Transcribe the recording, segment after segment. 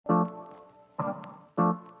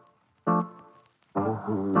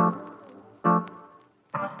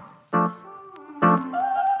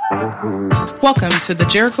Welcome to the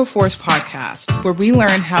Jericho Force podcast, where we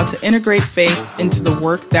learn how to integrate faith into the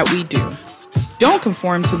work that we do. Don't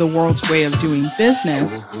conform to the world's way of doing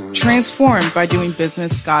business. Transform by doing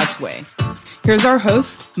business God's way. Here's our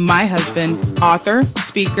host, my husband, author,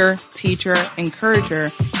 speaker, teacher, encourager,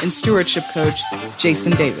 and stewardship coach,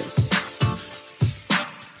 Jason Davis.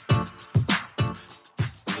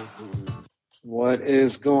 What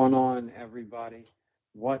is going on, everybody?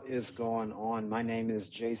 What is going on? My name is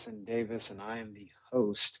Jason Davis, and I am the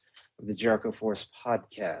host of the Jericho Force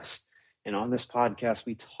podcast. And on this podcast,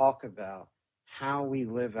 we talk about how we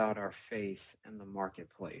live out our faith in the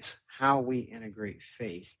marketplace, how we integrate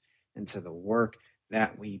faith into the work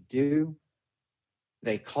that we do.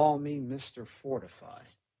 They call me Mr. Fortify.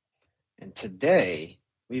 And today,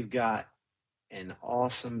 we've got an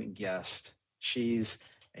awesome guest. She's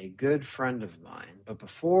a good friend of mine. But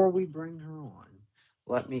before we bring her on,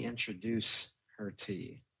 let me introduce her to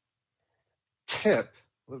you.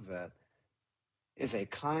 Lyvette is a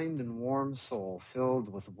kind and warm soul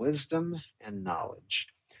filled with wisdom and knowledge.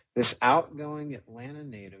 This outgoing Atlanta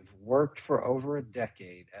native worked for over a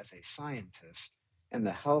decade as a scientist in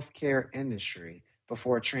the healthcare industry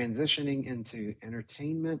before transitioning into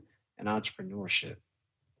entertainment and entrepreneurship.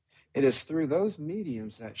 It is through those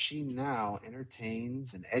mediums that she now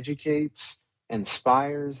entertains and educates,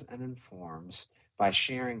 inspires, and informs by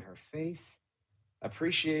sharing her faith,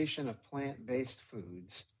 appreciation of plant-based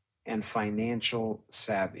foods, and financial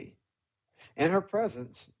savvy. In her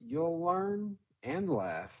presence, you'll learn and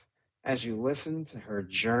laugh as you listen to her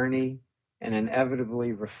journey and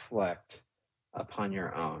inevitably reflect upon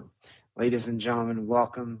your own. Ladies and gentlemen,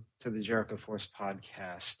 welcome to the Jericho Force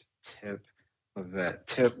podcast,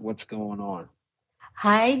 Lyvette. What's going on?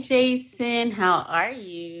 Hi, Jason. How are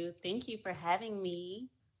you? Thank you for having me.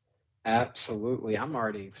 Absolutely. I'm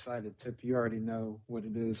already excited. You already know what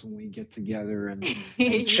it is when we get together and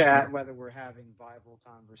chat, whether we're having Bible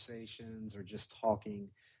conversations or just talking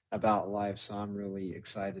about life. So I'm really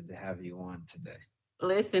excited to have you on today.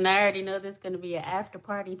 Listen, I already know there's going to be an after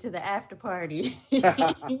party to the after party.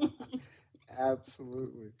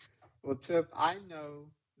 Absolutely. Well, I know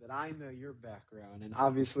your background, and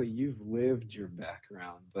obviously you've lived your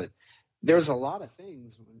background, but there's a lot of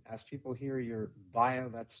things, as people hear your bio,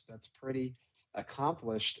 that's pretty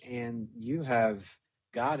accomplished, and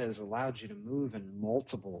God has allowed you to move in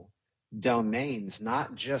multiple domains,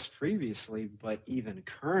 not just previously, but even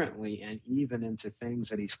currently, and even into things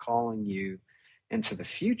that he's calling you into the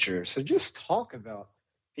future. So just talk to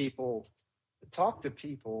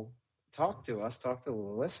us, talk to the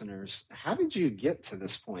listeners. How did you get to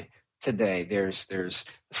this point? Today, there's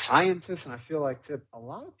scientists, and I feel like a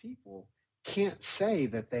lot of people can't say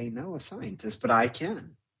that they know a scientist, but I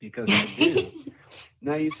can because I do.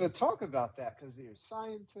 Now, you said talk about that, because there's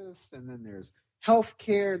scientists, and then there's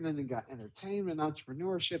healthcare, and then you got entertainment,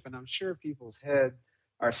 entrepreneurship, and I'm sure people's head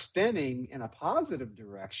are spinning in a positive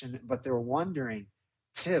direction, but they're wondering,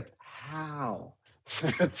 how? So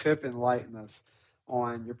enlighten us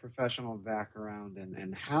on your professional background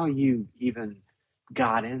and how you even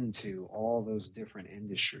got into all those different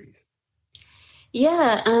industries.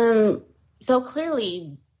 Yeah. So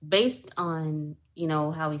clearly, based on,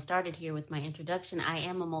 how we started here with my introduction, I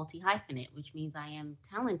am a multi-hyphenate, which means I am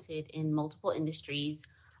talented in multiple industries,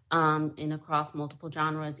 and across multiple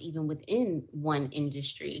genres, even within one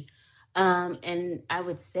industry. And I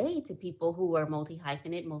would say to people who are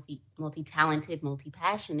multi-hyphenate, multi-talented,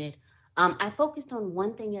 multi-passionate, I focused on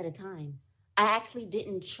one thing at a time. I actually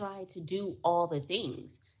didn't try to do all the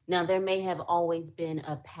things. Now, there may have always been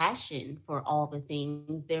a passion for all the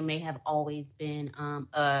things. There may have always been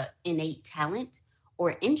a innate talent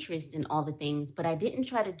or interest in all the things, but I didn't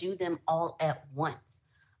try to do them all at once.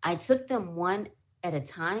 I took them one at a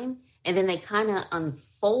time, and then they kind of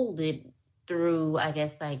unfolded through, I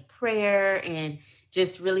guess, like prayer and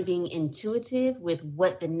just really being intuitive with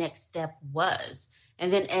what the next step was.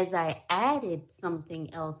 And then as I added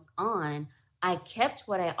something else on, I kept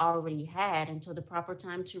what I already had until the proper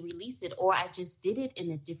time to release it, or I just did it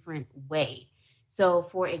in a different way. So,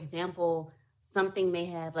 for example, something may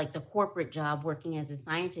have, like the corporate job working as a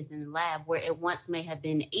scientist in the lab, where it once may have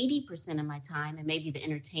been 80% of my time, and maybe the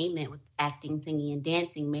entertainment with acting, singing, and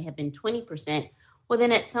dancing may have been 20%. Well,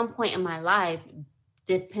 then at some point in my life,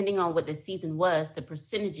 depending on what the season was, the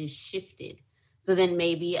percentages shifted. So then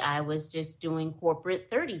maybe I was just doing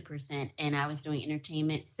corporate 30% and I was doing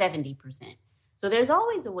entertainment 70%. So there's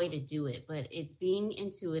always a way to do it, but it's being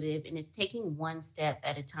intuitive, and it's taking one step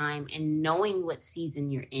at a time and knowing what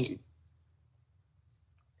season you're in.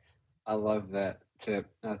 I love that,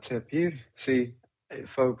 Now, you see,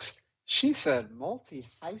 folks, She said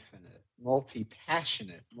multi-hyphenate,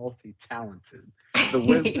 multi-passionate, multi-talented. The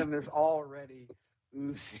wisdom is already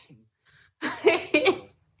oozing out of her.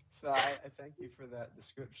 So I thank you for that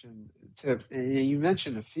description, Tip. And you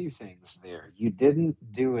mentioned a few things there. You didn't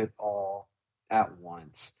do it all at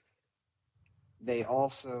once. They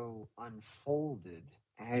also unfolded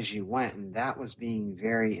as you went, and that was being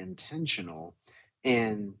very intentional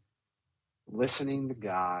in listening to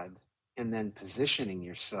God and then positioning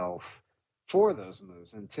yourself for those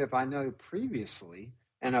moves. And Tip, I know previously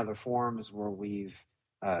in other forums where we've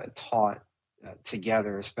taught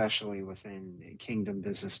together, especially within Kingdom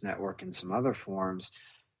Business Network and some other forums,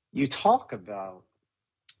 you talk about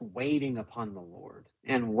waiting upon the Lord.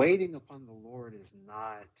 And waiting upon the Lord is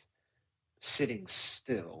not sitting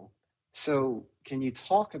still. So can you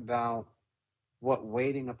talk about what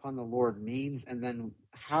waiting upon the Lord means, and then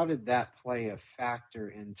how did that play a factor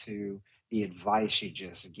into the advice you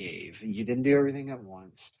just gave? You didn't do everything at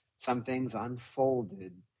once. Some things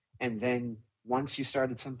unfolded, and then once you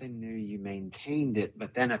started something new, you maintained it,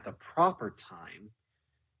 but then at the proper time,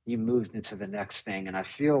 you moved into the next thing. And I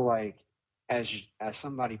feel like as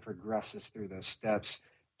somebody progresses through those steps,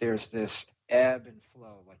 there's this ebb and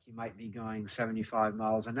flow. Like you might be going 75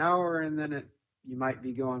 miles an hour, and then you might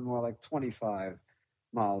be going more like 25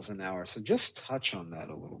 miles an hour. So just touch on that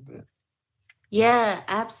a little bit. Yeah,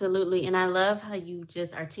 absolutely. And I love how you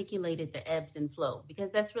just articulated the ebbs and flow, because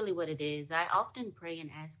that's really what it is. I often pray and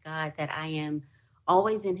ask God that I am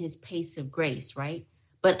always in his pace of grace, right?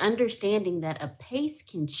 But understanding that a pace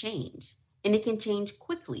can change, and it can change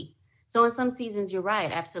quickly. So in some seasons, you're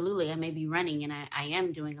right. Absolutely. I may be running, and I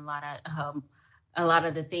am doing a lot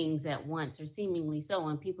of the things at once, or seemingly so.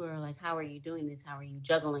 And people are like, how are you doing this? How are you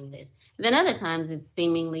juggling this? And then other times it's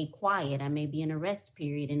seemingly quiet. I may be in a rest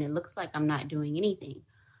period and it looks like I'm not doing anything.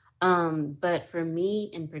 But for me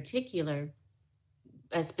in particular,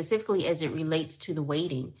 specifically as it relates to the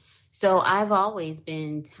waiting. So I've always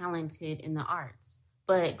been talented in the arts,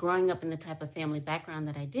 but growing up in the type of family background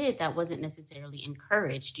that I did, that wasn't necessarily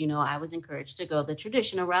encouraged. You know, I was encouraged to go the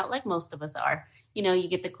traditional route, like most of us are. You know, you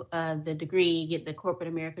get the degree, get the corporate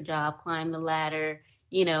America job, climb the ladder,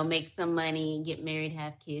 you know, make some money, get married,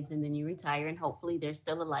 have kids, and then you retire, and hopefully there's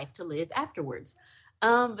still a life to live afterwards.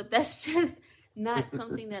 But that's just not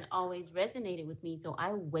something that always resonated with me. So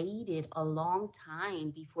I waited a long time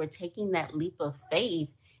before taking that leap of faith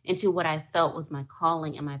into what I felt was my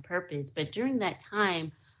calling and my purpose. But during that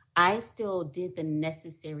time, I still did the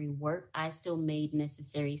necessary work. I still made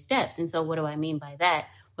necessary steps. And so what do I mean by that?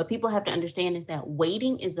 What people have to understand is that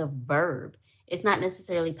waiting is a verb. It's not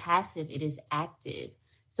necessarily passive, it is active.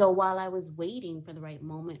 So while I was waiting for the right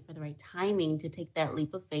moment, for the right timing to take that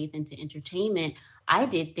leap of faith into entertainment, I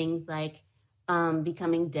did things like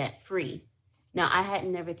becoming debt free. Now, I had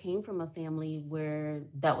never came from a family where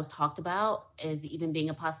that was talked about as even being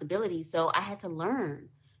a possibility. So I had to learn.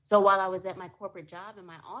 So while I was at my corporate job in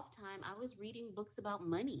my off time, I was reading books about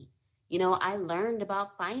money. You know, I learned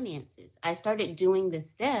about finances. I started doing the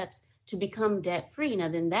steps to become debt free. Now,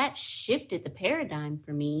 then that shifted the paradigm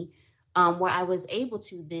for me, where I was able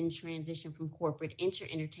to then transition from corporate into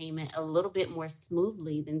entertainment a little bit more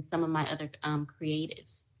smoothly than some of my other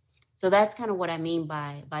creatives. So that's kind of what I mean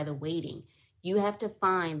by the waiting. You have to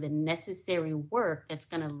find the necessary work that's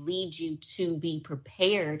going to lead you to be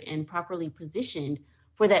prepared and properly positioned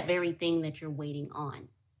for that very thing that you're waiting on.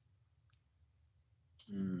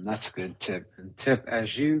 That's good, Tip. And Tip,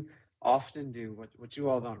 as you often do, what you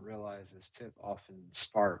all don't realize is Tip often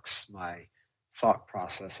sparks my thought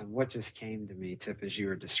process. And what just came to me, Tip, as you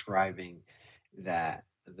were describing that,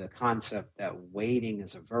 the concept that waiting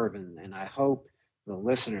is a verb, and I hope the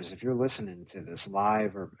listeners, if you're listening to this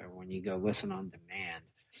live or when you go listen on demand,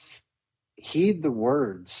 heed the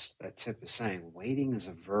words that Tip is saying. Waiting is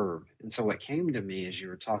a verb. And so what came to me as you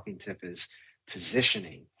were talking, Tip, is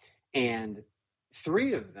positioning. And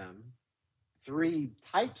three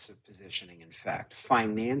types of positioning, in fact: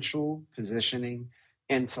 financial positioning,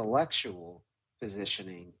 intellectual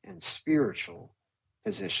positioning, and spiritual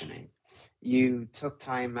positioning. You took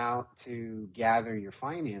time out to gather your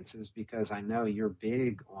finances because I know you're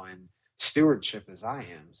big on stewardship as I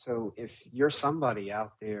am. So if you're somebody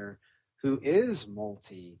out there who is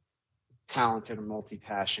multi-talented or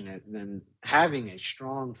multi-passionate, then having a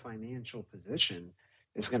strong financial position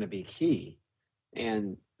is going to be key.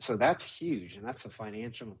 And so that's huge, and that's a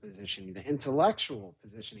financial positioning. The intellectual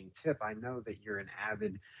positioning, Tip, I know that you're an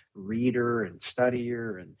avid reader and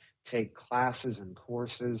studier and take classes and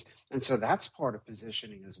courses. And so that's part of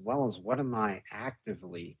positioning, as well as what am I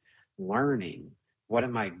actively learning? What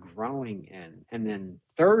am I growing in? And then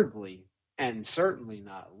thirdly, And certainly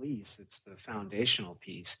not least, it's the foundational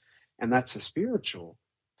piece. And that's a spiritual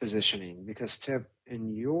positioning, because Tip,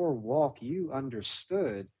 in your walk, you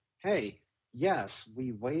understood, hey, yes,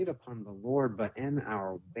 we wait upon the Lord, but in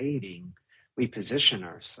our waiting, we position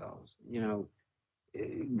ourselves.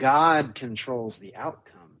 God controls the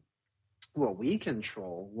outcome. What we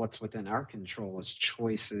control, what's within our control, is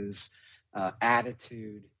choices,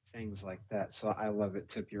 attitude, things like that. So I love it,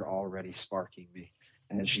 Tip. You're already sparking me,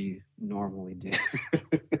 as you normally do.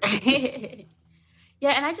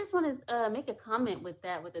 Yeah, and I just want to make a comment with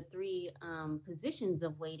that, with the three positions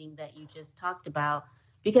of waiting that you just talked about,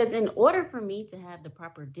 because in order for me to have the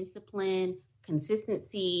proper discipline,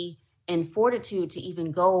 consistency, and fortitude to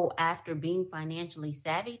even go after being financially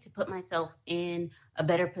savvy, to put myself in a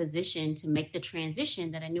better position to make the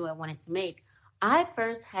transition that I knew I wanted to make, I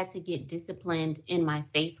first had to get disciplined in my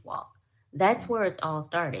faith walk. That's where it all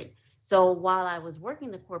started. So while I was working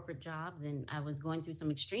the corporate jobs and I was going through some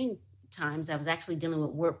extreme times, I was actually dealing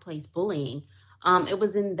with workplace bullying. It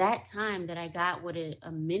was in that time that I got with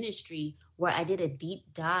a ministry where I did a deep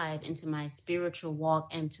dive into my spiritual walk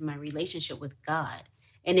and to my relationship with God.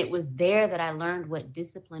 And it was there that I learned what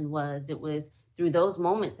discipline was. It was through those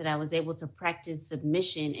moments that I was able to practice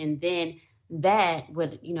submission. And then that,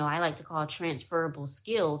 what I like to call transferable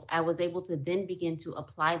skills, I was able to then begin to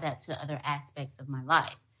apply that to other aspects of my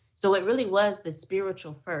life. So it really was the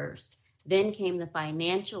spiritual first. Then came the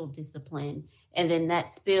financial discipline, and then that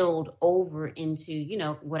spilled over into,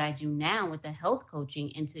 what I do now with the health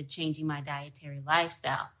coaching, into changing my dietary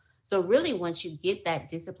lifestyle. So really, once you get that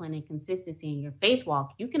discipline and consistency in your faith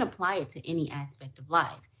walk, you can apply it to any aspect of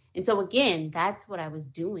life. And so again, that's what I was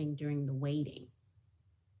doing during the waiting.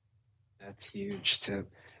 That's huge,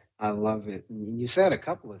 Tip. I love it. And you said a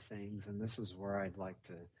couple of things, and this is where I'd like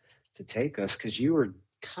to take us, because you were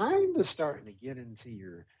kind of starting to get into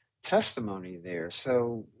your testimony there.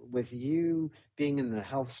 So with you being in the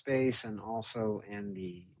health space and also in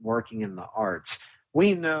the working in the arts,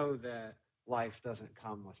 we know that life doesn't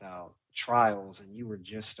come without trials, and you were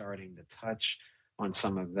just starting to touch on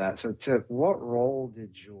some of that. So Tip, what role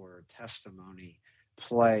did your testimony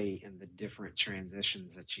play in the different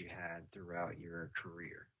transitions that you had throughout your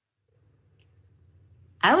career?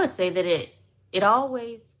 I would say that it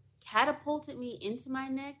always catapulted me into my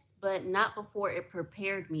next, but not before it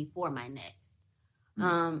prepared me for my next.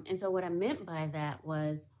 And so what I meant by that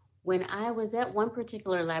was, when I was at one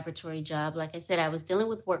particular laboratory job, like I said, I was dealing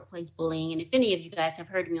with workplace bullying. And if any of you guys have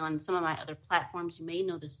heard me on some of my other platforms, you may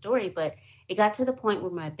know the story, but it got to the point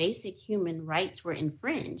where my basic human rights were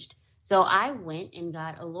infringed. So I went and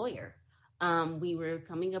got a lawyer. We were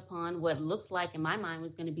coming upon what looked like, in my mind,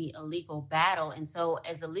 was going to be a legal battle. And so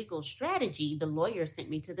as a legal strategy, the lawyer sent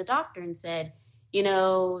me to the doctor and said,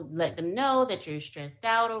 let them know that you're stressed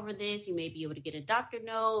out over this. You may be able to get a doctor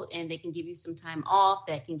note, and they can give you some time off.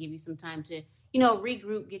 That can give you some time to,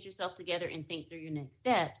 regroup, get yourself together, and think through your next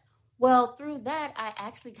steps. Well, through that, I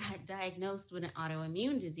actually got diagnosed with an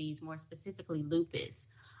autoimmune disease, more specifically lupus.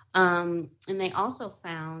 And they also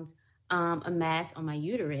found a mass on my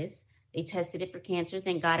uterus. They tested it for cancer.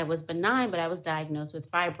 Thank God it was benign, but I was diagnosed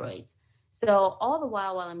with fibroids. So all the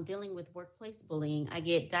while I'm dealing with workplace bullying, I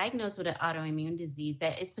get diagnosed with an autoimmune disease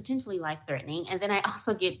that is potentially life-threatening. And then I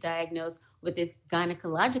also get diagnosed with this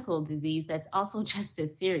gynecological disease that's also just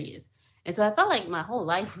as serious. And so I felt like my whole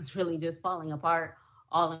life was really just falling apart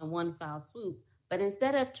all in one foul swoop. But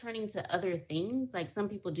instead of turning to other things, like some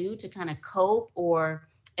people do to kind of cope or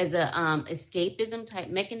as a escapism type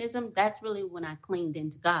mechanism, that's really when I clinged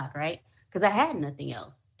into God, right? Because I had nothing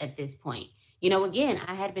else at this point. Again,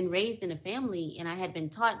 I had been raised in a family, and I had been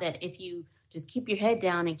taught that if you just keep your head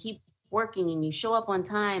down and keep working, and you show up on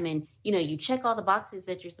time, and, you check all the boxes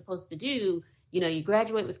that you're supposed to do, you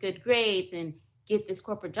graduate with good grades and get this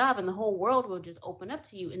corporate job, and the whole world will just open up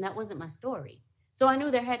to you. And that wasn't my story. So I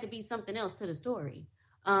knew there had to be something else to the story.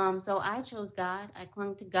 So I chose God. I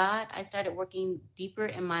clung to God. I started working deeper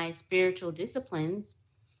in my spiritual disciplines.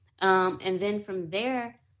 And then from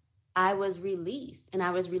there, I was released, and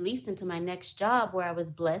I was released into my next job, where I was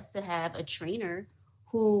blessed to have a trainer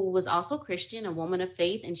who was also Christian, a woman of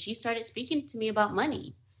faith. And she started speaking to me about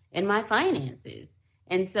money and my finances.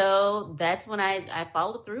 And so that's when I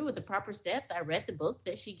followed through with the proper steps. I read the book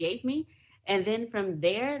that she gave me. And then from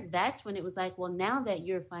there, that's when it was like, well, now that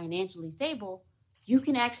you're financially stable, you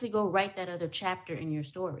can actually go write that other chapter in your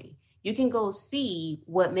story. You can go see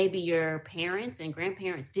what maybe your parents and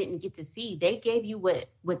grandparents didn't get to see. They gave you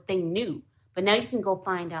what they knew, but now you can go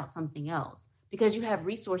find out something else because you have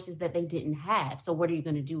resources that they didn't have. So what are you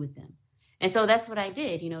going to do with them? And so that's what I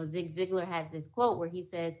did. Zig Ziglar has this quote where he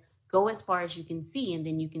says, go as far as you can see, and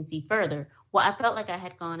then you can see further. Well, I felt like I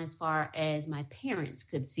had gone as far as my parents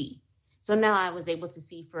could see. So now I was able to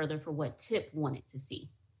see further for what Tip wanted to see.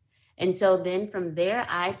 And so then from there,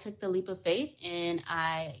 I took the leap of faith and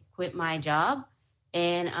I quit my job,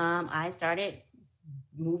 and I started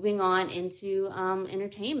moving on into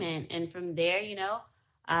entertainment. And from there,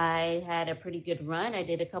 I had a pretty good run. I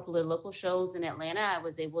did a couple of local shows in Atlanta. I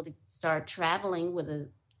was able to start traveling with a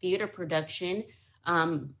theater production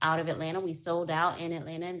out of Atlanta. We sold out in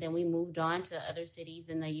Atlanta, and then we moved on to other cities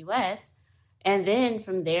in the U.S. And then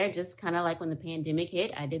from there, just kind of like when the pandemic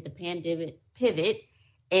hit, I did the pandemic pivot,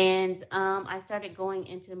 and I started going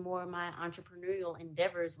into more of my entrepreneurial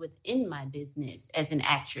endeavors within my business as an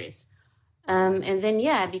actress. And then,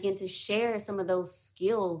 I began to share some of those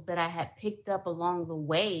skills that I had picked up along the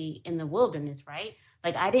way in the wilderness, right?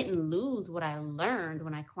 Like, I didn't lose what I learned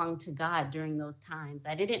when I clung to God during those times.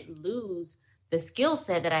 I didn't lose the skill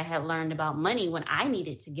set that I had learned about money when I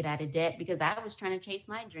needed to get out of debt because I was trying to chase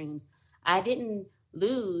my dreams. I didn't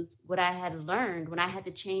lose what I had learned when I had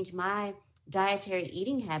to change my dietary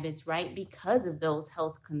eating habits, right? Because of those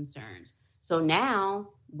health concerns. So now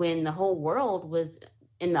when the whole world was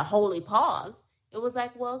in the holy pause, it was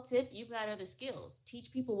like, well, Tip, you've got other skills.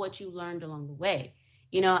 Teach people what you learned along the way.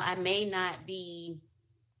 I may not be,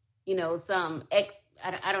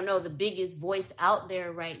 I don't know, the biggest voice out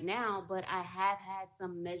there right now, but I have had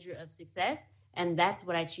some measure of success. And that's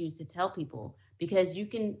what I choose to tell people, because you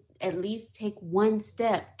can at least take one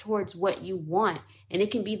step towards what you want, and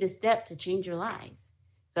it can be the step to change your life.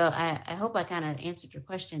 So I hope I kind of answered your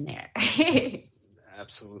question there.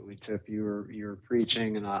 Absolutely, Tip. You were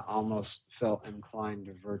preaching, and I almost felt inclined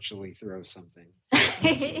to virtually throw something.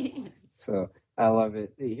 So I love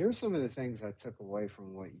it. Here's some of the things I took away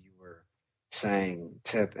from what you were saying,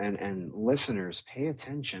 Tip, and listeners, pay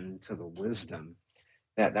attention to the wisdom.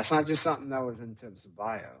 That's not just something that was in Tip's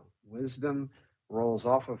bio. Wisdom rolls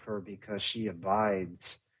off of her because she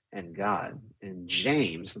abides in God. And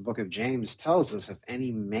James, the book of James, tells us if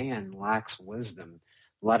any man lacks wisdom,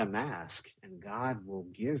 let him ask, and God will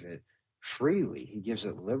give it freely. He gives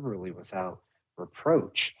it liberally without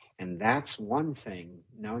reproach. And that's one thing,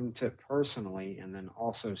 knowing Tip personally, and then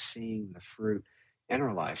also seeing the fruit in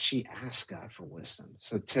her life. She asked God for wisdom.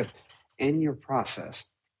 So Tip, in your process,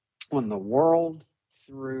 when the world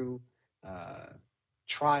threw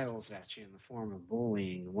trials at you in the form of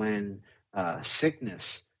bullying, when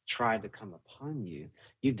sickness tried to come upon you,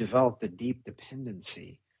 you developed a deep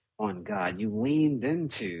dependency on God. You leaned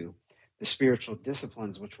into the spiritual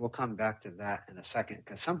disciplines, which we'll come back to that in a second,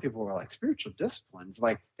 because some people were like, spiritual disciplines,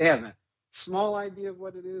 like they have a small idea of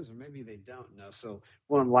what it is, or maybe they don't know. So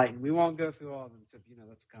we'll enlighten. We won't go through all of them. So,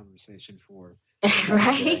 that's a conversation for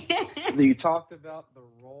right. You talked about the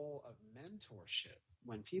role of mentorship.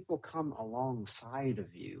 When people come alongside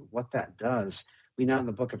of you, what that does, we know in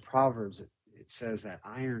the book of Proverbs, it says that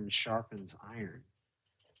iron sharpens iron.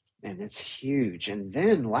 And it's huge. And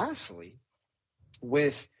then lastly,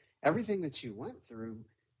 with everything that you went through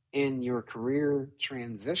in your career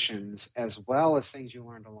transitions, as well as things you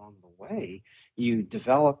learned along the way, you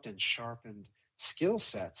developed and sharpened skill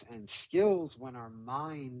sets. And skills, when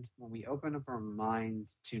we open up our mind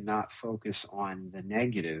to not focus on the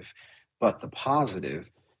negative, but the positive,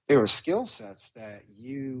 there are skill sets that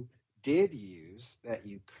you did use, that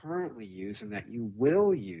you currently use, and that you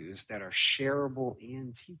will use that are shareable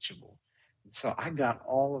and teachable. And so I got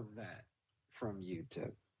all of that from you,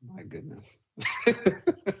 Tip. My goodness.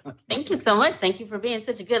 Thank you so much. Thank you for being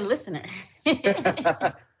such a good listener.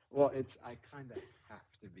 Well, I kind of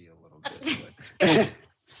have to be a little bit.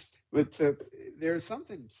 But there's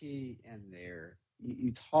something key in there.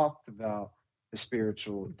 You talked about the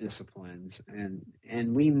spiritual disciplines,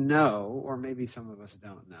 and we know, or maybe some of us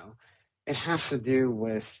don't know, it has to do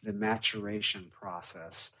with the maturation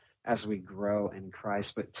process as we grow in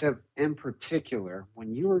Christ. But Tip, in particular,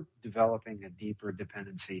 when you were developing a deeper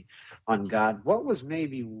dependency on God, what was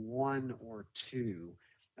maybe one or two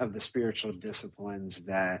of the spiritual disciplines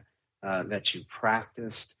that you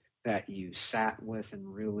practiced, that you sat with and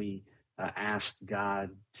really asked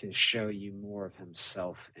God to show you more of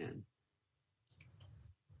himself in?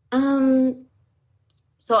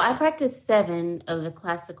 So I practiced 7 of the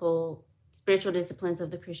classical spiritual disciplines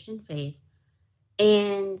of the Christian faith.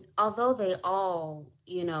 And although they all,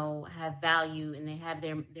 have value and they have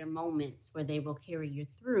their moments where they will carry you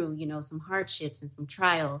through, some hardships and some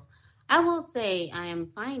trials, I will say I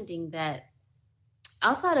am finding that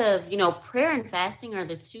outside of, prayer and fasting are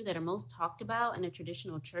the 2 that are most talked about in a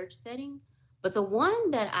traditional church setting. But the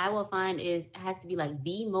one that I will find has to be like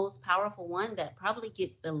the most powerful one that probably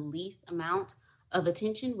gets the least amount of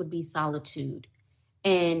attention would be solitude.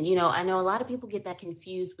 And, I know a lot of people get that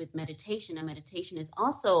confused with meditation. And meditation is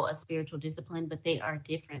also a spiritual discipline, but they are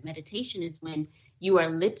different. Meditation is when you are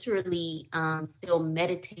literally still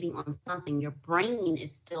meditating on something. Your brain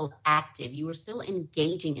is still active. You are still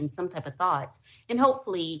engaging in some type of thoughts. And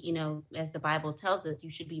hopefully, as the Bible tells us, you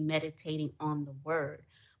should be meditating on the word.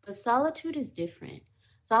 But solitude is different.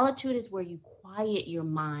 Solitude is where you quiet your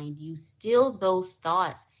mind. You still those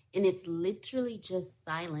thoughts, and it's literally just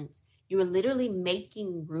silence. You're literally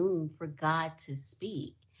making room for God to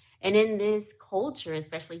speak. And in this culture,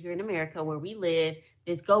 especially here in America where we live,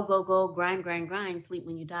 this go, go, go, grind, grind, grind, sleep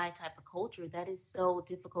when you die type of culture, that is so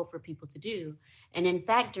difficult for people to do. And in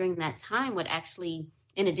fact, during that time, what actually,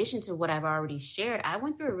 in addition to what I've already shared, I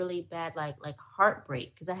went through a really bad like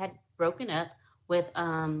heartbreak because I had broken up with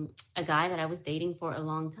a guy that I was dating for a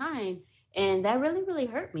long time. And that really, really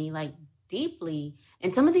hurt me, like deeply.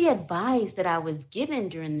 And some of the advice that I was given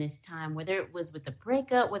during this time, whether it was with the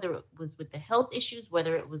breakup, whether it was with the health issues,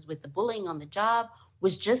 whether it was with the bullying on the job,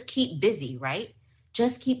 was just keep busy, right?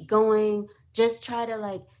 Just keep going. Just try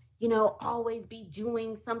to always be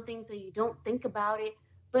doing something so you don't think about it.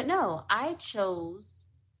 But no, I chose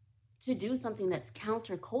to do something that's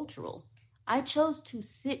countercultural. I chose to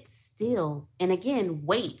sit still and again,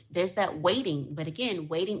 wait. There's that waiting. But again,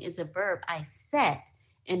 waiting is a verb. I sat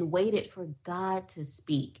and waited for God to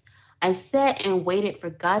speak. I sat and waited for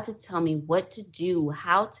God to tell me what to do,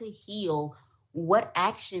 how to heal, what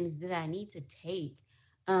actions did I need to take.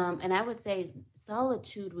 And I would say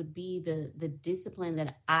solitude would be the discipline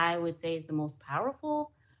that I would say is the most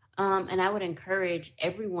powerful. And I would encourage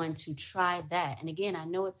everyone to try that. And again, I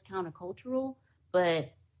know it's countercultural,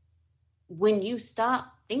 but when you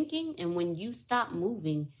stop thinking and when you stop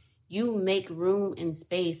moving, you make room and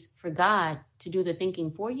space for God to do the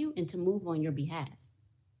thinking for you and to move on your behalf.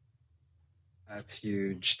 That's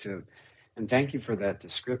huge too. And thank you for that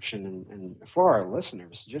description. And for our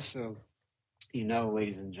listeners, just so you know,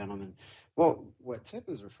 ladies and gentlemen, well, what Tip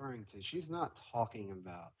is referring to, she's not talking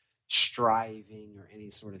about striving or any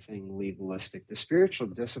sort of thing legalistic. The spiritual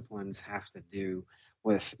disciplines have to do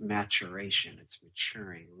with maturation. It's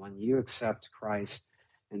maturing. When you accept Christ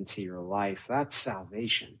into your life, that's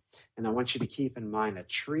salvation. And I want you to keep in mind a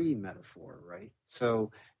tree metaphor, right?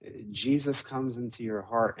 So Jesus comes into your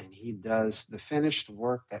heart and he does the finished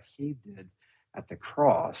work that he did at the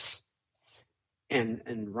cross. And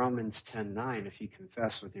in Romans 10:9, if you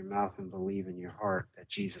confess with your mouth and believe in your heart that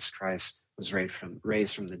Jesus Christ was raised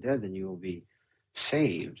from the dead, then you will be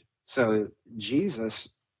saved. So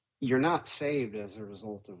Jesus, you're not saved as a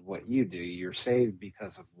result of what you do. You're saved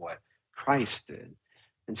because of what Christ did.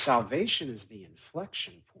 And salvation is the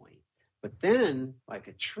inflection point. But then, like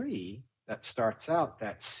a tree that starts out,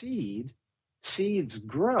 that seeds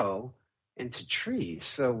grow into trees.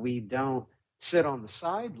 So we don't sit on the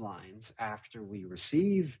sidelines after we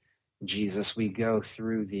receive Jesus. We go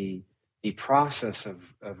through the process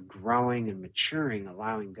of growing and maturing,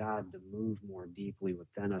 allowing God to move more deeply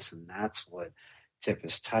within us. And that's what Tip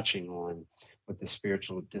is touching on with the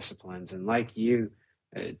spiritual disciplines. And like you,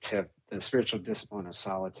 Tip, the spiritual discipline of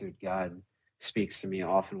solitude, God speaks to me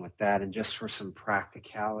often with that. And just for some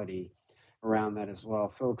practicality around that as well,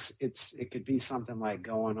 folks, it could be something like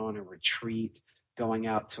going on a retreat, going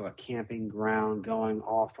out to a camping ground, going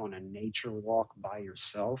off on a nature walk by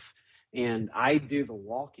yourself. And I do the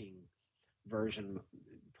walking version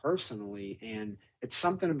personally, and it's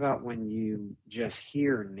something about when you just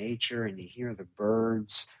hear nature and you hear the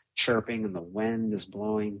birds chirping and the wind is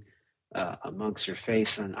blowing amongst your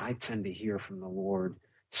face. And I tend to hear from the Lord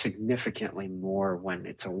significantly more when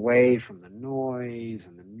it's away from the noise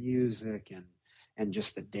and the music and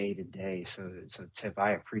just the day-to-day. So Tip,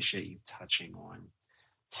 I appreciate you touching on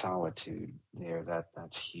solitude there.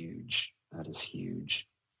 That's huge. That is huge.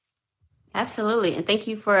 Absolutely. And thank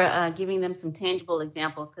you for giving them some tangible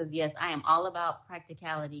examples, because yes, I am all about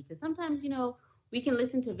practicality, because sometimes, we can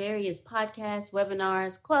listen to various podcasts,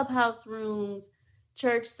 webinars, clubhouse rooms,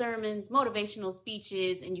 church sermons, motivational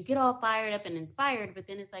speeches, and you get all fired up and inspired, but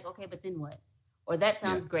then it's like, okay, but then what? Or that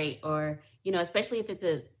sounds great. Or, especially if it's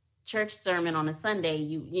a church sermon on a Sunday,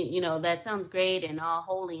 you that sounds great and all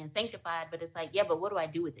holy and sanctified, but it's like, yeah, but what do I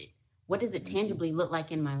do with it? What does it tangibly look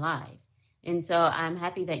like in my life? And so I'm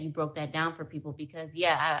happy that you broke that down for people, because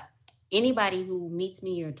anybody who meets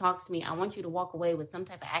me or talks to me, I want you to walk away with some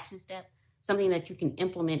type of action step, something that you can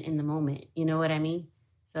implement in the moment. You know what I mean?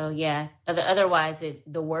 So yeah, otherwise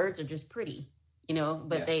the words are just pretty,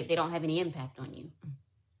 but they don't have any impact on you.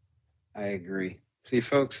 I agree. See,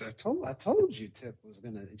 folks, I told you Tip was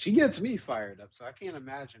she gets me fired up, so I can't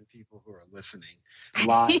imagine people who are listening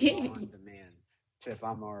live on demand. Tip,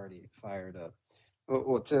 I'm already fired up.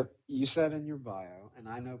 Well, Tip, you said in your bio, and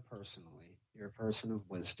I know personally, you're a person of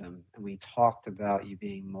wisdom, and we talked about you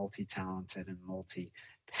being multi-talented and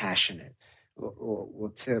multi-passionate.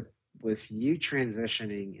 Tip, with you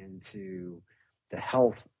transitioning into the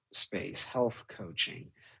health space, health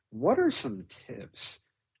coaching, what are some tips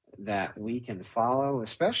that we can follow,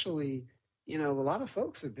 especially, a lot of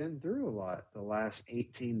folks have been through a lot the last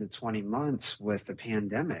 18 to 20 months with the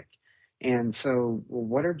pandemic. And so,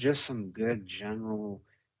 what are just some good general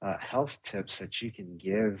health tips that you can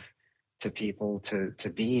give to people to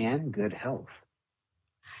be in good health?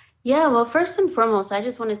 Yeah, well, first and foremost, I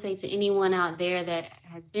just want to say to anyone out there that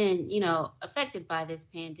has been, affected by this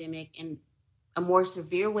pandemic in a more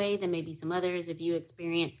severe way than maybe some others, if you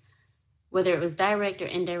experience whether it was direct or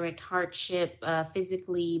indirect hardship,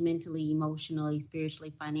 physically, mentally, emotionally,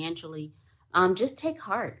 spiritually, financially, just take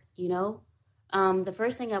heart, The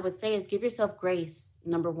first thing I would say is give yourself grace,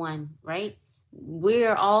 number one, right?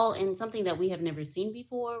 We're all in something that we have never seen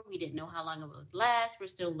before. We didn't know how long it would last. We're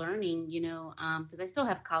still learning, because I still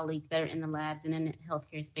have colleagues that are in the labs and in the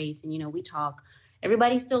healthcare space, and, we talk.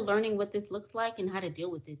 Everybody's still learning what this looks like and how to deal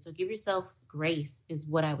with it. So give yourself grace is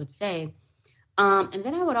what I would say. And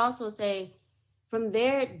then I would also say from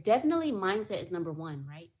there, definitely mindset is number one,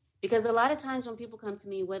 right? Because a lot of times when people come to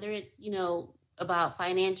me, whether it's, about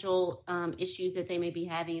financial issues that they may be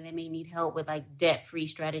having, and they may need help with like debt-free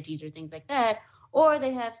strategies or things like that, or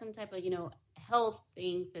they have some type of, health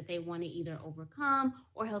things that they want to either overcome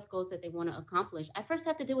or health goals that they want to accomplish. I first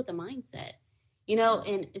have to deal with the mindset,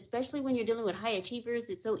 and especially when you're dealing with high achievers,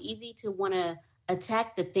 it's so easy to want to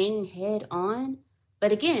attack the thing head on.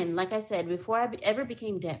 But again, like I said, before I ever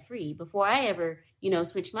became debt free, before I ever,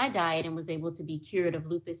 switched my diet and was able to be cured of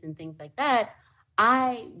lupus and things like that,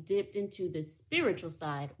 I dipped into the spiritual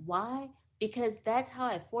side. Why? Because that's how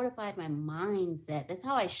I fortified my mindset. That's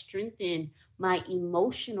how I strengthened my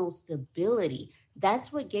emotional stability.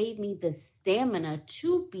 That's what gave me the stamina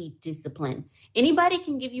to be disciplined. Anybody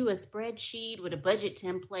can give you a spreadsheet with a budget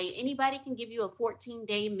template. Anybody can give you a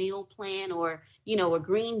 14-day meal plan or, a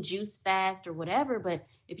green juice fast or whatever. But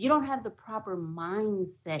if you don't have the proper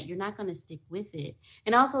mindset, you're not going to stick with it.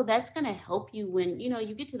 And also that's going to help you when,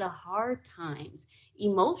 you get to the hard times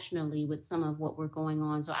emotionally with some of what we're going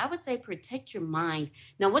on. So I would say protect your mind.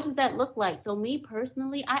 Now, what does that look like? So me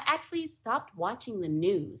personally, I actually stopped watching the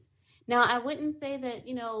news. Now, I wouldn't say that,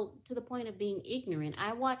 to the point of being ignorant.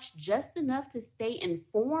 I watched just enough to stay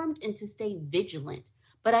informed and to stay vigilant,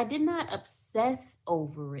 but I did not obsess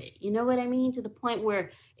over it. You know what I mean? To the point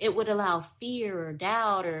where it would allow fear or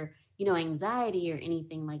doubt or, anxiety or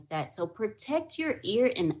anything like that. So protect your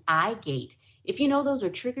ear and eye gate. If you know those are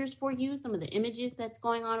triggers for you, some of the images that's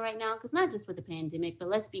going on right now, because not just with the pandemic, but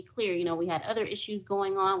let's be clear, we had other issues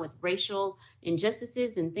going on with racial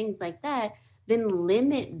injustices and things like that, then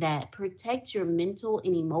limit that. Protect your mental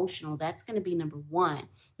and emotional. That's going to be number one.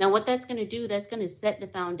 Now, what that's going to do, that's going to set the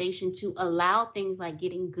foundation to allow things like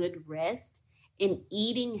getting good rest and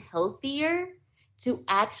eating healthier to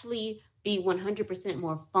actually be 100%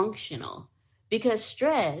 more functional. Because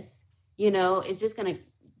stress, is just going to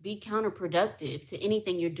be counterproductive to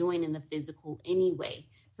anything you're doing in the physical anyway.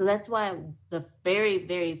 So that's why the very,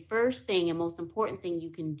 very first thing and most important thing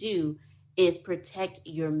you can do is protect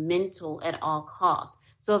your mental at all costs.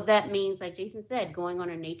 So if that means, like Jason said, going on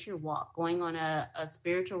a nature walk, going on a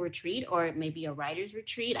spiritual retreat, or it may be a writer's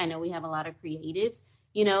retreat. I know we have a lot of creatives,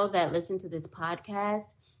 that listen to this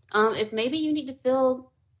podcast. If maybe you need to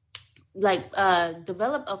feel like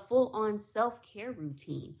develop a full-on self-care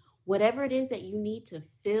routine, whatever it is that you need to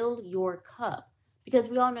fill your cup, because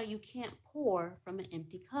we all know you can't pour from an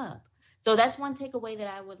empty cup. So that's one takeaway that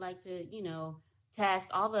I would like to, task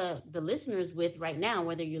all the listeners with right now,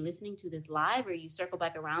 whether you're listening to this live or you circle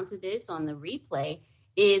back around to this on the replay,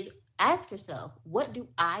 is ask yourself, what do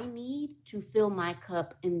I need to fill my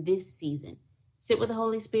cup in this season? Sit with the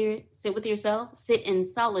Holy Spirit, sit with yourself, sit in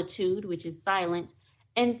solitude, which is silence,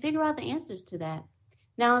 and figure out the answers to that.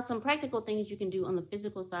 Now, some practical things you can do on the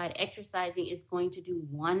physical side, exercising is going to do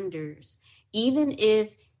wonders. Even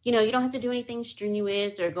if you don't have to do anything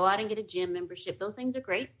strenuous or go out and get a gym membership. Those things are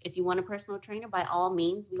great. If you want a personal trainer, by all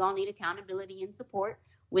means, we all need accountability and support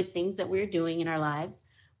with things that we're doing in our lives.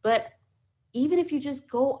 But even if you just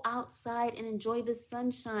go outside and enjoy the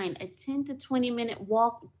sunshine, a 10 to 20-minute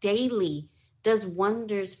walk daily does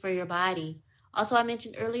wonders for your body. Also, I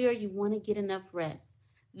mentioned earlier, you want to get enough rest.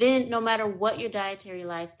 Then no matter what your dietary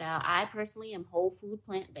lifestyle, I personally am whole food,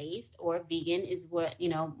 plant-based, or vegan is what,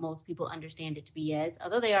 most people understand it to be as,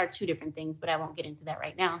 although they are two different things, but I won't get into that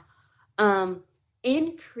right now.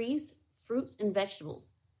 Increase fruits and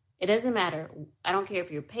vegetables. It doesn't matter. I don't care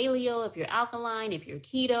if you're paleo, if you're alkaline, if you're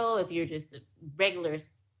keto, if you're just a regular,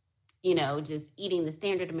 just eating the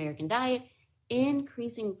standard American diet.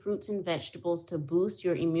 Increasing fruits and vegetables to boost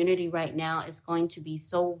your immunity right now is going to be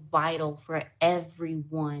so vital for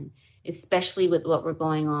everyone, especially with what we're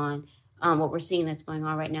going on, what we're seeing that's going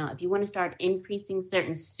on right now. If you want to start increasing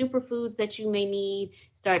certain superfoods that you may need,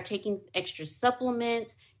 start taking extra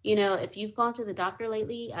supplements. If you've gone to the doctor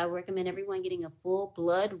lately, I recommend everyone getting a full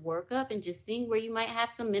blood workup and just seeing where you might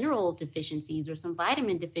have some mineral deficiencies or some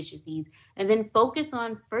vitamin deficiencies. And then focus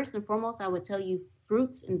on, first and foremost, I would tell you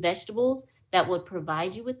fruits and vegetables that would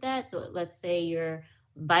provide you with that. So let's say your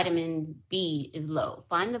vitamin B is low.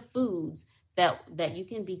 Find the foods that you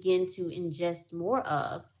can begin to ingest more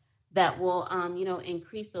of that will,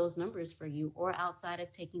 increase those numbers for you, or outside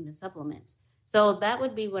of taking the supplements. So that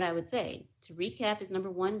would be what I would say. To recap is, number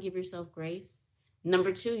one, give yourself grace.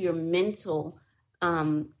 Number two, your mental,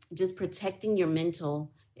 just protecting your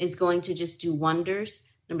mental is going to just do wonders.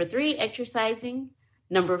 Number three, exercising.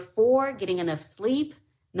 Number four, getting enough sleep.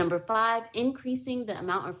 Number five, increasing the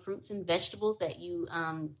amount of fruits and vegetables that you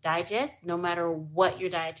digest, no matter what your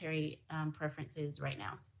dietary preference is right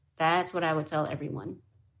now. That's what I would tell everyone.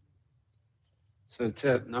 So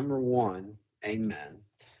tip number one, amen.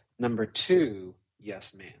 Number two,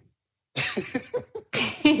 yes, ma'am.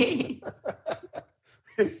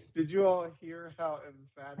 Did you all hear how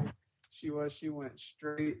emphatic she was? She went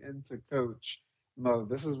straight into coach mode.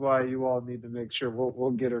 This is why you all need to make sure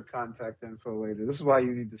we'll get her contact info later. This is why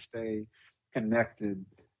you need to stay connected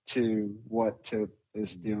to what Tip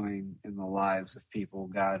is doing in the lives of people,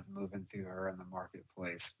 God moving through her in the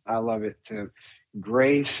marketplace. I love it. Tip,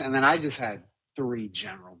 grace, and then I just had three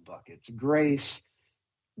general buckets: grace,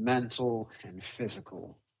 mental, and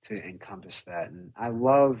physical, to encompass that. And I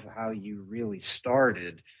love how you really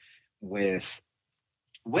started with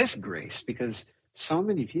grace, because so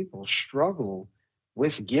many people struggle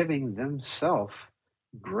with giving themselves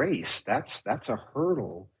grace. That's a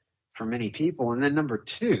hurdle for many people. And then number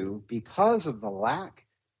two, because of the lack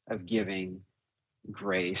of giving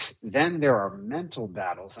grace, then there are mental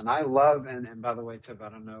battles. And I love, and by the way, Tip, I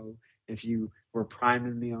don't know if you were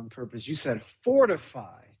priming me on purpose. You said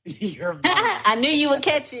fortify your mindset. I knew you would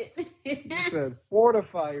catch it. You said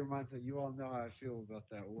fortify your mindset. You all know how I feel about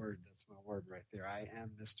that word. That's my word right there. I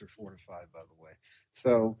am Mr. Fortify, by the way.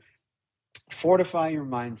 So fortify your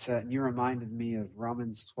mindset. And you reminded me of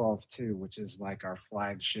Romans 12:2, which is like our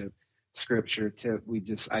flagship scripture tip.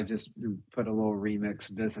 I just put a little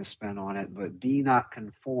remix business spin on it. But be not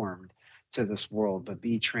conformed to this world, but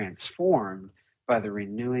be transformed by the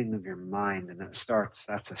renewing of your mind. And that's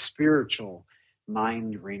a spiritual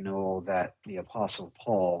mind renewal that the Apostle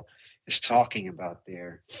Paul is talking about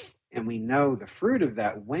there. And we know the fruit of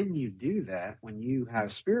that, when you do that, when you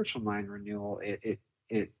have spiritual mind renewal,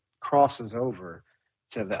 it crosses over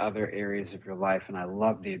to the other areas of your life. And I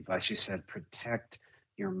love the advice you said: protect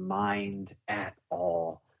your mind at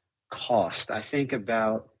all cost. I think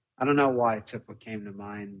about, I don't know why what came to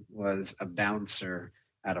mind was a bouncer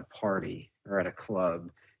at a party or at a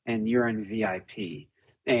club, and you're in VIP.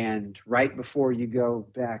 And right before you go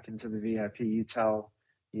back into the VIP, you tell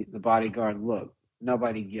the bodyguard, look,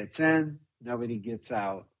 nobody gets in, nobody gets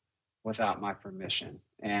out without my permission.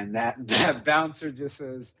 And that bouncer just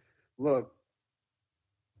says, look,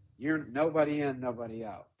 you're nobody in, nobody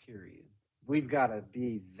out, period. We've got to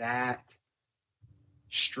be that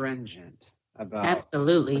stringent about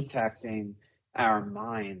protecting our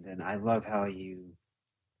mind. And I love how you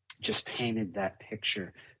just painted that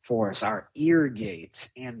picture for us, our ear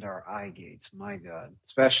gates and our eye gates, my God,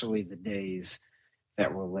 especially the days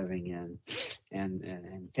that we're living in,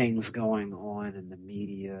 and things going on in the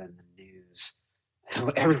media and the news.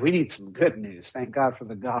 We need some good news. Thank God for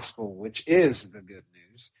the gospel, which is the good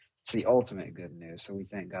news. It's the ultimate good news. So we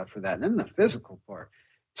thank God for that. And then the physical part,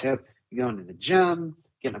 Tip, you going to the gym,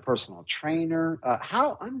 getting a personal trainer.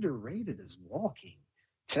 How underrated is walking?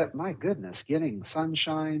 Tip, my goodness, getting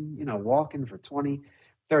sunshine, walking for 20,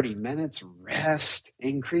 30 minutes, rest,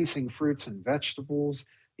 increasing fruits and vegetables.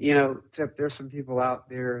 Tip, there's some people out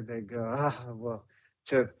there that go,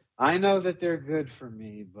 Tip, I know that they're good for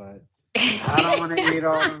me, but I don't want to eat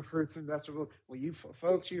all them fruits and vegetables. Well, you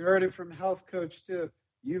folks, you heard it from health coach Tip.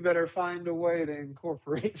 You better find a way to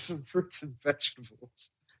incorporate some fruits and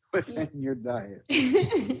vegetables within your diet.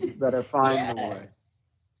 You better find a way.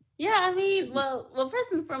 Yeah, I mean, well,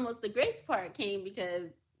 first and foremost, the grace part came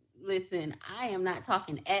because, listen, I am not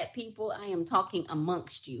talking at people. I am talking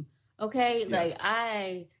amongst you. Okay? Yes. Like,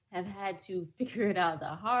 I have had to figure it out the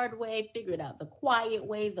hard way, figure it out the quiet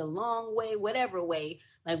way, the long way, whatever way.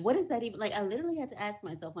 Like, what does that even, like, I literally had to ask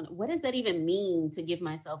myself, what does that even mean to give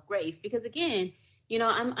myself grace? Because again,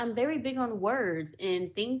 I'm very big on words,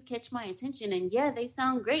 and things catch my attention, and yeah, they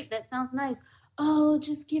sound great. That sounds nice. Oh,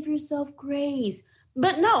 just give yourself grace.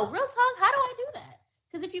 But no, real talk, how do I do that?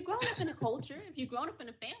 Because if you've grown up in a culture, if you've grown up in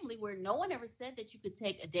a family where no one ever said that you could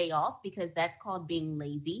take a day off because that's called being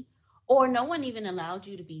lazy, or no one even allowed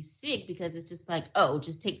you to be sick because it's just like, oh,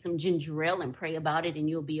 just take some ginger ale and pray about it and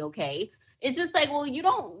you'll be okay. It's just like, well, you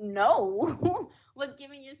don't know what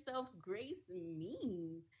giving yourself grace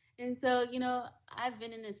means. And so, I've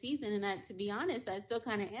been in a season, and to be honest, I still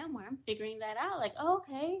kind of am, where I'm figuring that out. Like,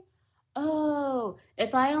 okay,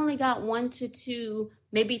 if I only got 1 to 2,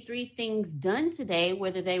 maybe 3 things done today,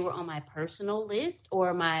 whether they were on my personal list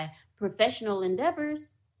or my professional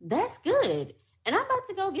endeavors, that's good. And I'm about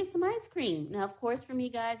to go get some ice cream. Now, of course, for me,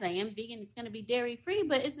 guys, I am vegan. It's going to be dairy-free,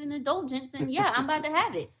 but it's an indulgence. And yeah, I'm about to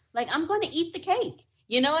have it. Like, I'm going to eat the cake.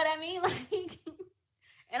 You know what I mean? Like,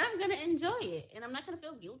 and I'm going to enjoy it. And I'm not going to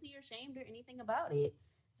feel guilty or shamed or anything about it.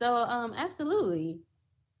 So, absolutely.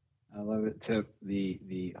 I love it, Tip.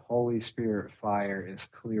 The Holy Spirit fire is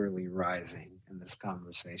clearly rising in this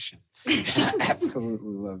conversation. I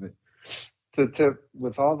absolutely love it. So, Tip,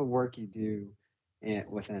 with all the work you do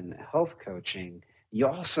within health coaching, you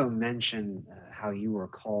also mentioned how you were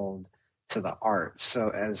called to the arts. So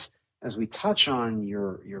as we touch on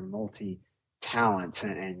your multi-talents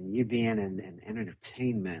and you being in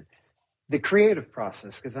entertainment, the creative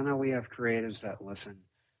process, because I know we have creatives that listen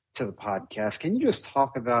to the podcast. Can you just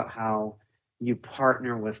talk about how you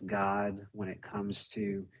partner with God when it comes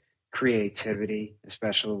to creativity,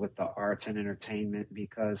 especially with the arts and entertainment?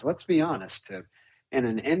 Because let's be honest, Tip, in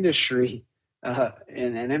an industry,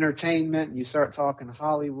 in entertainment, you start talking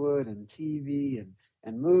Hollywood and TV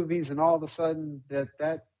and movies, and all of a sudden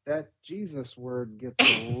that Jesus word gets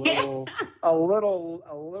a little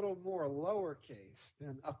more lowercase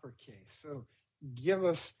than uppercase. So give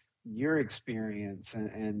us your experience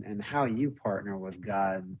and how you partner with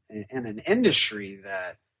God in an industry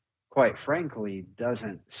that, quite frankly,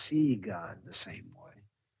 doesn't see God the same way.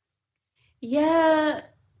 Yeah,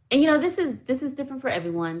 and this is different for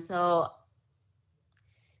everyone. So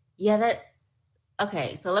yeah,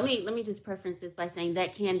 okay. So let me just preference this by saying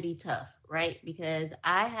that can be tough, right? Because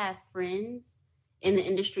I have friends in the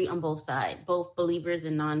industry on both sides, both believers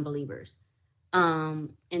and non-believers.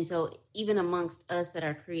 And so even amongst us that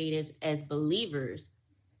are creative as believers,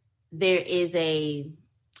 there is a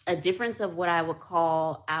difference of what I would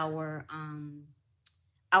call our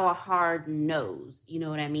hard nose, you know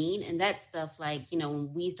what I mean? And that's stuff like,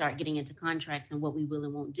 when we start getting into contracts and what we will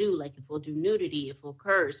and won't do, like if we'll do nudity, if we'll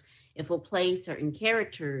curse, if we'll play certain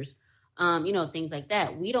characters, things like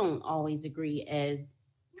that. We don't always agree as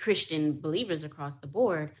Christian believers across the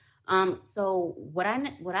board. So what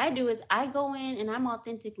I do is I go in and I'm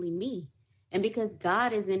authentically me. And because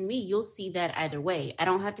God is in me, you'll see that either way. I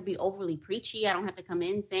don't have to be overly preachy. I don't have to come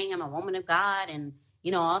in saying I'm a woman of God and,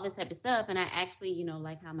 all this type of stuff. And I actually,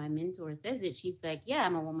 like how my mentor says it, she's like, yeah,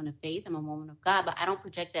 I'm a woman of faith. I'm a woman of God, but I don't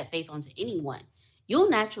project that faith onto anyone. You'll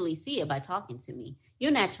naturally see it by talking to me.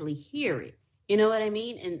 You'll naturally hear it. You know what I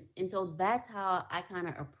mean? And so that's how I kind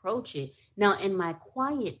of approach it. Now, in my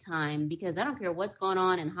quiet time, because I don't care what's going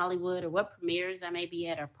on in Hollywood or what premieres I may be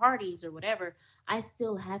at or parties or whatever, I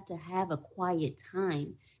still have to have a quiet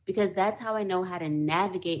time because that's how I know how to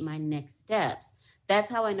navigate my next steps. That's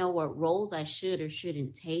how I know what roles I should or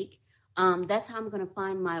shouldn't take. That's how I'm going to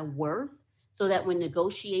find my worth so that when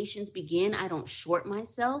negotiations begin, I don't short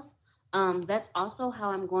myself. That's also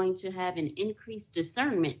how I'm going to have an increased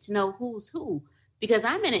discernment to know who's who, because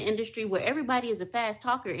I'm in an industry where everybody is a fast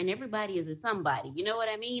talker and everybody is a somebody. You know what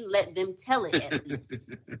I mean? Let them tell it at least.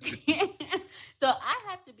 So I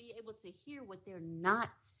have to be able to hear what they're not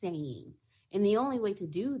saying. And the only way to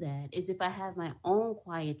do that is if I have my own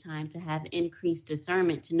quiet time to have increased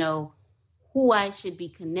discernment to know who I should be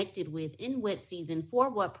connected with in what season, for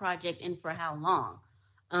what project, and for how long.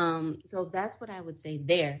 So that's what I would say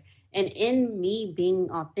there. And in me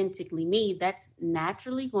being authentically me, that's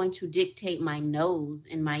naturally going to dictate my no's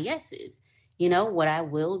and my yeses. What I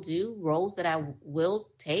will do, roles that I will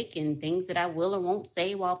take, and things that I will or won't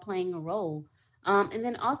say while playing a role. And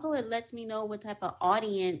then also it lets me know what type of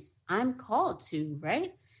audience I'm called to,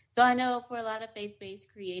 right? So I know for a lot of faith-based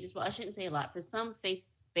creatives, well, I shouldn't say a lot, for some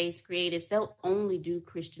faith-based creatives, they'll only do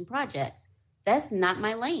Christian projects. That's not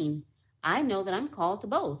my lane. I know that I'm called to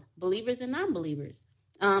both believers and non-believers.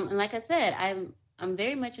 And like I said, I'm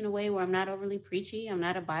very much in a way where I'm not overly preachy. I'm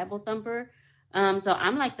not a Bible thumper. So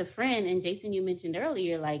I'm like the friend, and Jason, you mentioned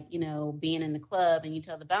earlier, like, being in the club and you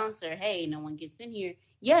tell the bouncer, hey, no one gets in here.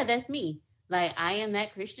 Yeah, that's me. Like, I am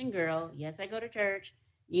that Christian girl. Yes, I go to church.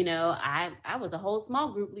 I was a whole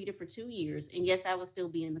small group leader for 2 years, and yes, I will still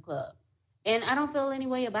be in the club. And I don't feel any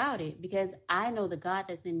way about it because I know the God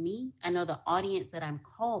that's in me. I know the audience that I'm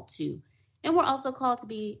called to. And we're also called to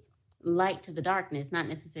be light to the darkness, not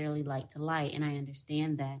necessarily light to light. And I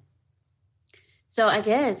understand that. So I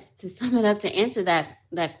guess to sum it up, to answer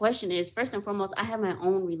that question is, first and foremost, I have my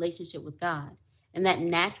own relationship with God, and that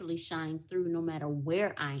naturally shines through no matter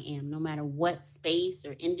where I am, no matter what space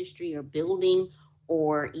or industry or building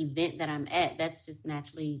or event that I'm at. That's just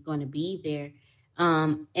naturally going to be there.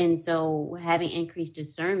 And so having increased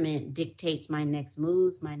discernment dictates my next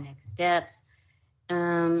moves, my next steps.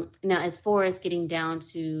 Now, as far as getting down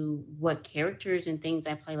to what characters and things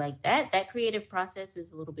I play like that creative process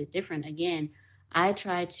is a little bit different. Again, I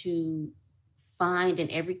try to find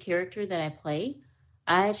in every character that I play,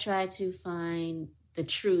 I try to find the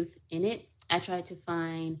truth in it. I try to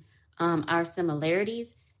find our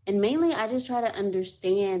similarities. And mainly, I just try to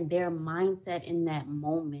understand their mindset in that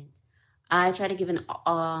moment. I try to give an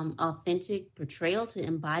authentic portrayal to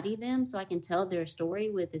embody them so I can tell their story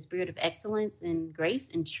with the spirit of excellence and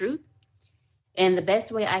grace and truth. And the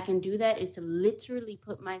best way I can do that is to literally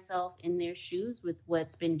put myself in their shoes with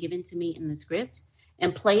what's been given to me in the script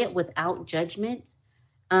and play it without judgment,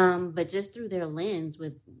 but just through their lens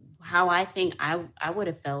with how I think I would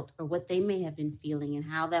have felt or what they may have been feeling and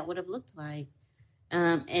how that would have looked like.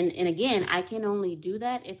 And again, I can only do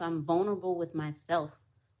that if I'm vulnerable with myself,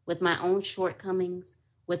 with my own shortcomings,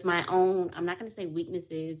 with my own, I'm not going to say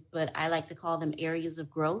weaknesses, but I like to call them areas of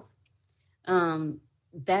growth.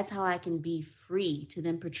 That's how I can be free to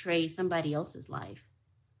then portray somebody else's life.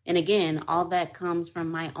 And again, all that comes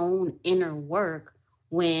from my own inner work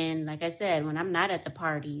when, like I said, when I'm not at the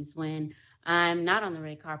parties, when I'm not on the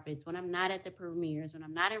red carpets, when I'm not at the premieres, when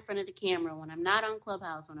I'm not in front of the camera, when I'm not on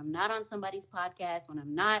Clubhouse, when I'm not on somebody's podcast, when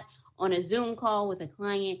I'm not on a Zoom call with a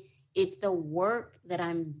client. It's the work that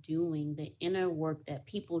I'm doing, the inner work that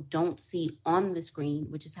people don't see on the screen,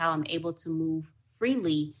 which is how I'm able to move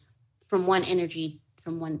freely from one industry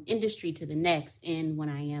to the next and when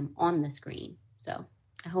I am on the screen. So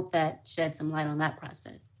I hope that sheds some light on that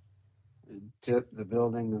process. The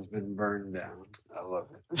building has been burned down. I love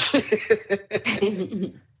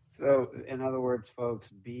it. So, in other words, folks,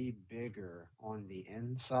 be bigger on the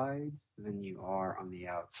inside than you are on the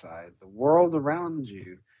outside. The world around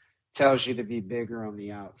you tells you to be bigger on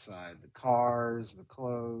the outside. The cars, the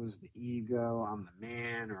clothes, the ego, I'm the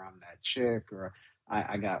man, or I'm that chick, or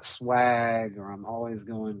I got swag, or I'm always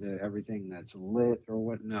going to everything that's lit, or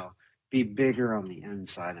what. No, be bigger on the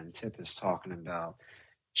inside. And Tip is talking about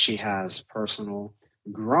she has personal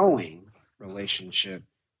growing relationship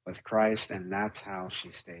with Christ, and that's how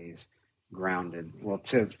she stays grounded. Well,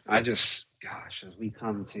 Tip, as we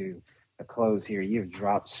come to a close here, you've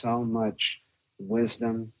dropped so much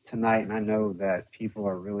wisdom tonight, and I know that people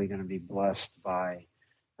are really going to be blessed by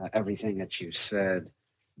everything that you said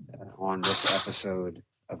on this episode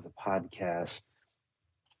of the podcast.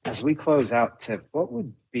 As we close out, Tip, what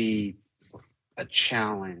would be a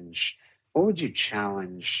challenge? What would you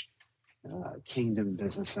challenge kingdom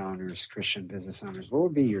business owners, Christian business owners? What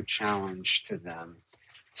would be your challenge to them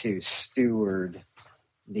to steward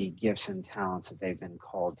the gifts and talents that they've been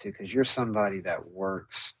called to? Because you're somebody that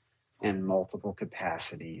works in multiple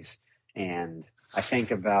capacities. And I think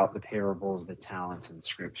about the parable of the talents in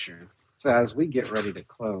Scripture. So as we get ready to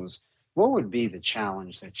close, what would be the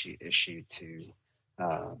challenge that you issue to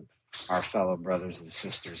our fellow brothers and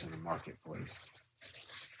sisters in the marketplace?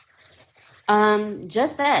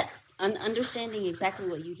 Just that, understanding exactly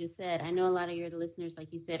what you just said. I know a lot of your listeners,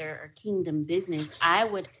 like you said, are kingdom business. I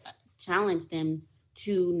would challenge them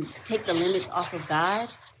to take the limits off of God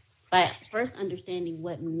by first understanding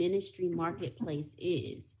what ministry marketplace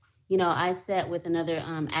is. I sat with another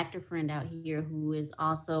actor friend out here who is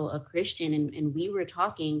also a Christian, and we were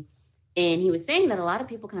talking, and he was saying that a lot of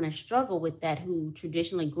people kind of struggle with that who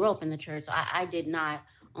traditionally grew up in the church. So I did not,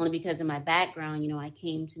 only because of my background. I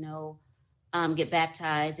came to know, get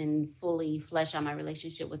baptized and fully flesh out my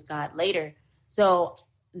relationship with God later. So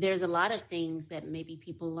there's a lot of things that maybe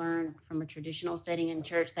people learn from a traditional setting in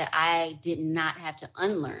church that I did not have to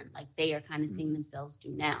unlearn, like they are kind of seeing themselves do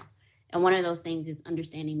now. And one of those things is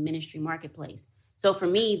understanding ministry marketplace. So for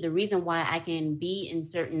me, the reason why I can be in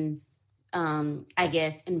certain,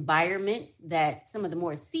 environments that some of the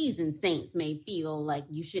more seasoned saints may feel like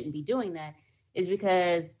you shouldn't be doing that is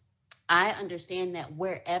because I understand that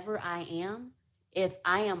wherever I am, if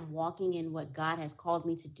I am walking in what God has called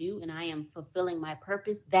me to do and I am fulfilling my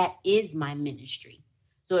purpose, that is my ministry.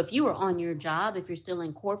 So if you are on your job, if you're still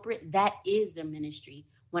in corporate, that is a ministry.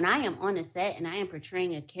 When I am on a set and I am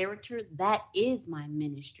portraying a character, that is my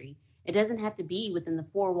ministry. It doesn't have to be within the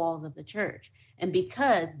four walls of the church. And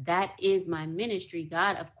because that is my ministry,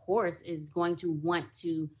 God, of course, is going to want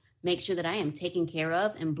to make sure that I am taken care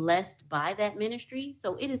of and blessed by that ministry.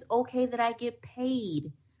 So it is okay that I get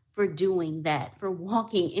paid for doing that, for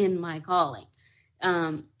walking in my calling.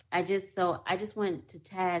 I just want to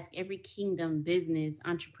task every kingdom business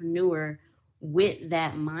entrepreneur with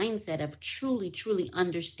that mindset of truly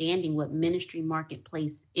understanding what ministry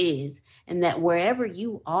marketplace is, and that wherever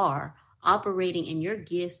you are operating in your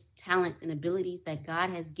gifts, talents, and abilities that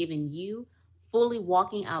God has given you, fully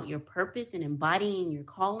walking out your purpose and embodying your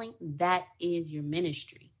calling, that is your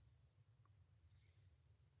ministry.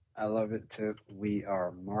 I love it, Tip. We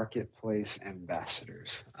are marketplace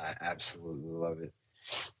ambassadors. I absolutely love it.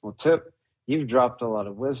 Well, Tip, you've dropped a lot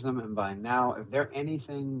of wisdom, and by now, if they're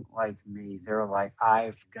anything like me, they're like,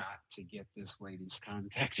 I've got to get this lady's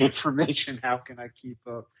contact information. How can I keep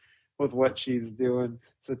up with what she's doing?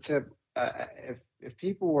 So, Tip, if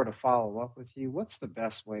people were to follow up with you, what's the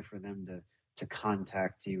best way for them to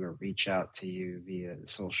contact you or reach out to you via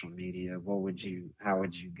social media? How would you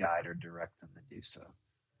guide or direct them to do so?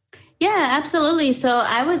 Yeah, absolutely. So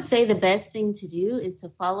I would say the best thing to do is to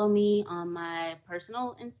follow me on my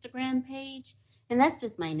personal Instagram page. And that's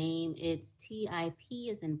just my name. It's TIP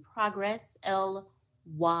as in progress, LYV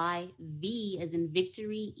as in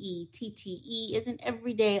victory, ETTE as in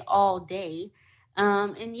every day, all day.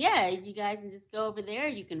 And yeah, you guys can just go over there.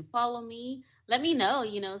 You can follow me. Let me know,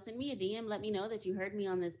 send me a DM. Let me know that you heard me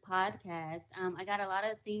on this podcast. I got a lot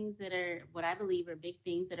of things that are what I believe are big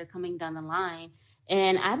things that are coming down the line.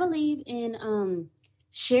 And I believe in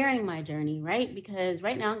sharing my journey, right? Because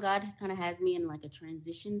right now God kind of has me in like a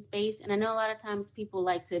transition space. And I know a lot of times people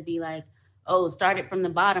like to be like, oh, started from the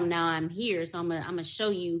bottom, now I'm here. So I'm gonna show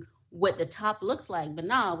you what the top looks like. But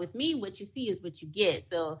nah, with me, what you see is what you get.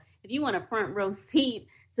 So if you want a front row seat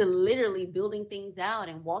to literally building things out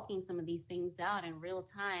and walking some of these things out in real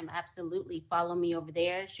time, absolutely follow me over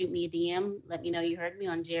there. Shoot me a DM. Let me know you heard me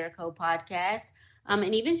on Jericho podcast.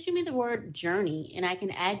 And even shoot me the word journey, and I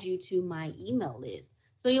can add you to my email list.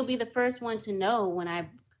 So you'll be the first one to know when I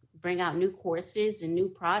bring out new courses and new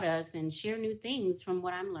products and share new things from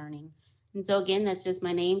what I'm learning. And so again, that's just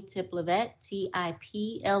my name, Tip Lyvette,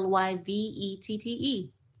 TIPLYVETTE.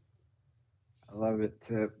 I love it,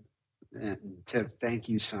 Tip. And Tip, thank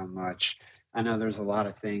you so much. I know there's a lot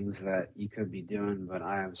of things that you could be doing, but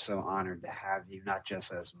I am so honored to have you, not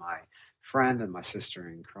just as my friend and my sister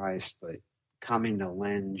in Christ, but coming to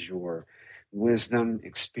lend your wisdom,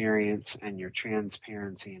 experience, and your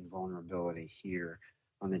transparency and vulnerability here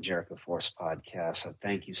on the Jericho Force podcast. So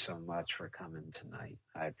thank you so much for coming tonight.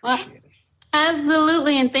 I appreciate it.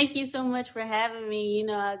 Absolutely. And thank you so much for having me.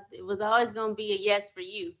 It was always going to be a yes for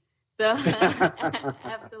you. So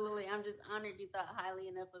absolutely. I'm just honored you thought highly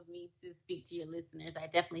enough of me to speak to your listeners. I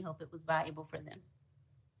definitely hope it was valuable for them.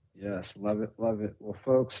 Yes. Love it. Love it. Well,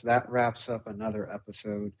 folks, that wraps up another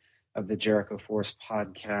episode of the Jericho Force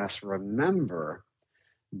podcast. Remember,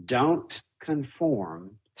 don't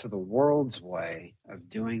conform to the world's way of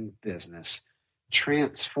doing business.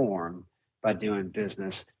 Transform by doing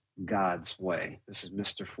business God's way. This is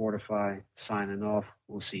Mr. Fortify signing off.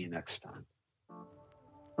 We'll see you next time.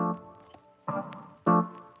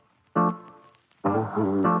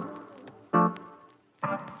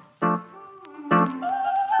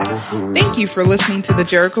 Thank you for listening to the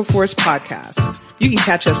Jericho Force podcast. You can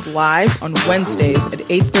catch us live on Wednesdays at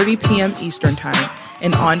 8:30 p.m. Eastern Time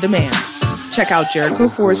and on demand. Check out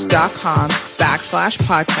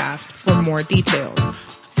jerichoforce.com/podcast for more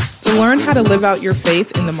details. To learn how to live out your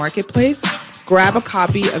faith in the marketplace, grab a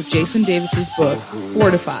copy of Jason Davis's book,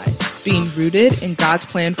 Fortify, Being Rooted in God's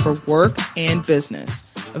Plan for Work and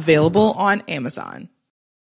Business, available on Amazon.